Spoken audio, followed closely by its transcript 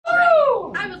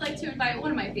invite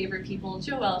one of my favorite people,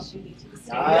 Joelle Schutte, to the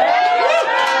stage.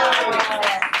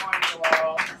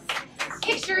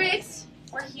 Picture it,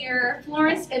 we're here,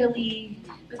 Florence, Italy,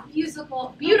 with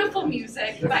beautiful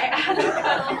music by Adam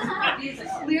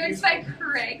Cuttle, lyrics by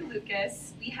Craig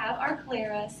Lucas. We have our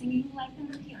Clara singing like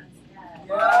in the Piazza.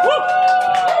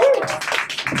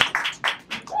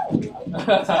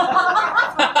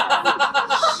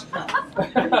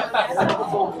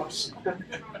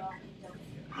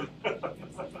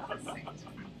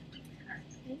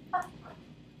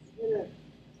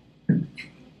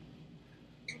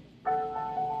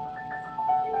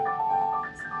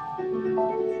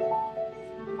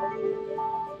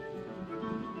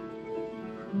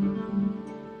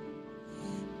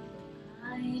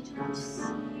 I don't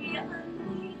see a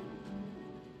light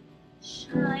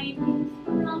shining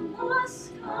from the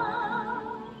sky.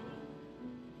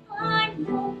 I'm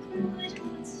no good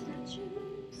at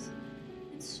statues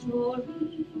and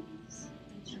stories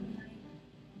that try.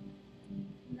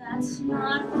 That's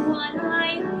not what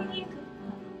I think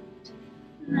about.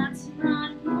 That's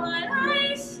not what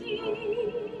I see.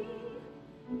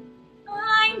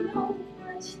 I know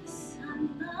what the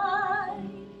sunlight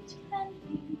can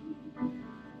be.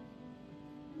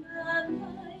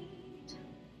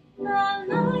 The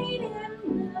light in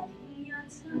the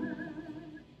piazza,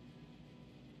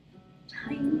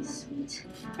 tiny, sweet,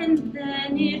 and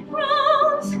then it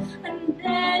grows, and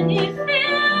then it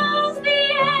fills the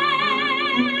air.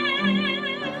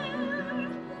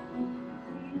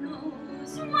 Who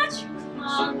knows what you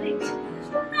call it?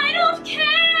 I don't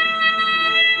care.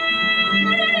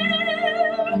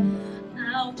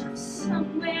 Out of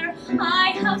somewhere,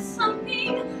 I have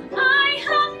something I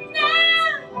have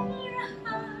never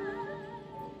had.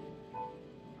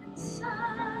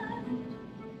 Inside,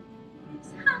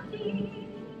 it's happy.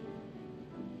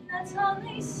 That's all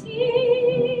I see.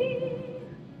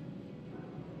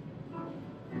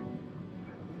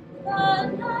 The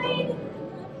light in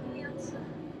the piazza.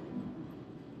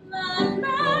 The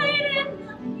light in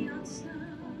the piazza.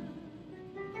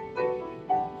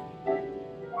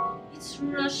 It's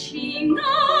rushing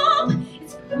up,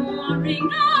 it's pouring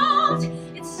out,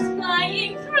 it's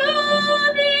flying through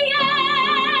the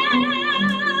air,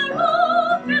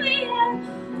 over the air.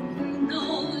 Who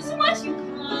knows what you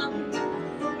call it,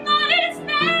 but it's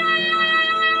there,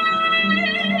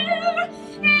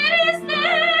 it is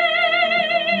there.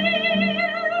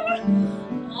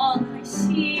 All I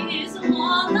see is,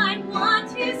 all I want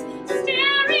is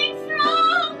staring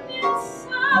from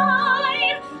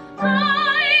inside.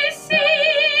 I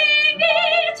sing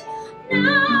it,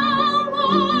 now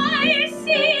I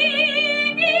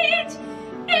sing it,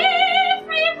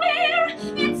 everywhere,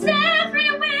 it's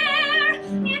everywhere,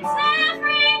 it's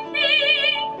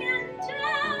everything and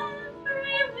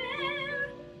everywhere.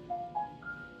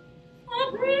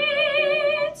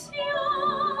 Fabrizio.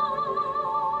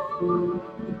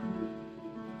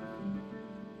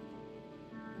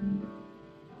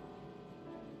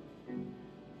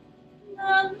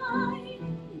 The light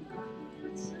in the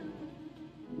piazza.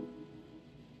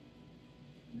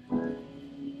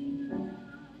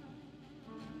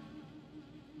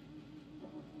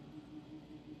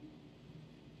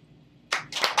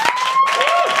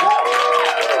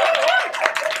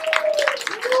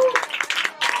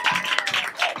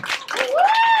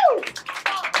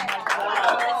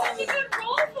 Such a good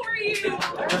role for you.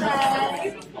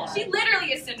 She literally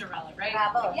is Cinderella, right?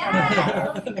 Bravo.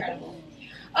 Yeah. Incredible.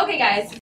 Okay, guys.